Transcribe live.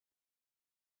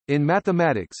In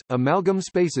mathematics, amalgam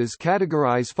spaces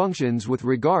categorize functions with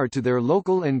regard to their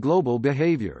local and global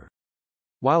behavior.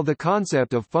 While the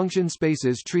concept of function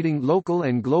spaces treating local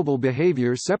and global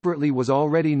behavior separately was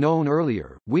already known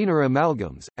earlier, Wiener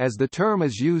amalgams, as the term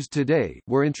is used today,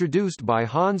 were introduced by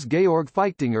Hans-Georg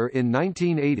Feichtinger in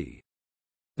 1980.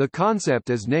 The concept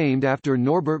is named after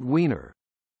Norbert Wiener.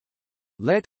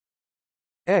 Let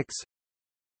X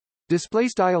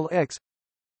 _X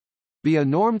be a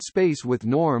normed space with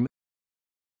norm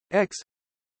X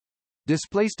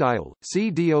 _CDOT_X.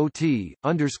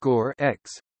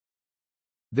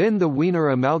 Then the Wiener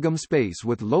amalgam space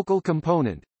with local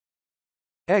component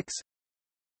X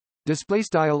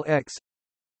 _X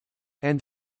and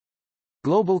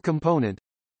global component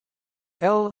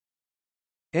L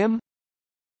M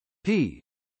P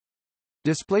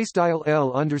 _L_M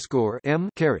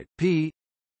P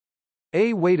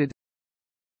a weighted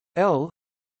L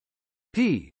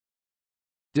P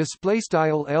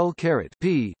L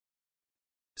P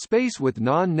space with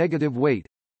non-negative weight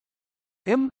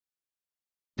M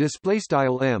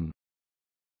M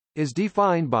is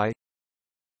defined by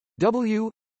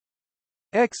W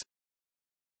X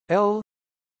L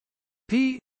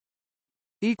P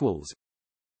equals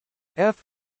F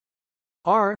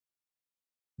R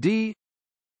D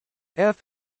F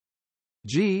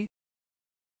G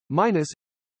minus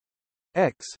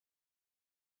X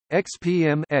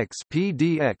XPM X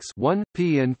PDX 1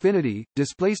 P infinity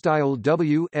display style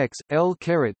W X L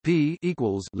caret P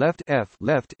equals left F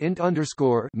left int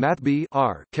underscore math B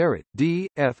R caret D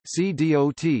F C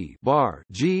dot bar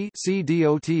G C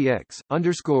dot X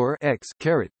underscore X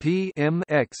caret P M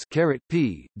X caret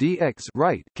P DX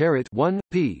right caret 1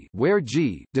 P where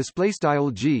G display style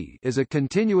G is a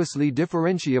continuously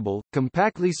differentiable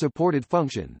compactly supported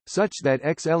function such that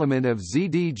X element of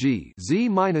ZDG Z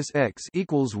minus X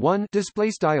equals 1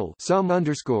 display style sum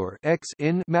underscore X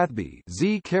in mathb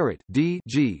Z caret D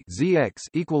G ZX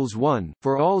equals 1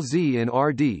 for all Z in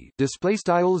RD display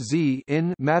style Z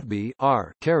in mathb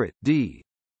R caret D.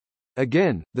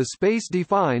 Again, the space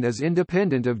defined is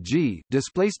independent of G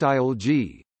display style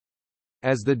G.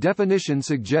 As the definition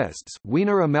suggests,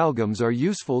 Wiener amalgams are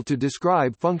useful to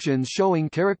describe functions showing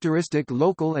characteristic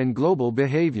local and global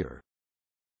behavior.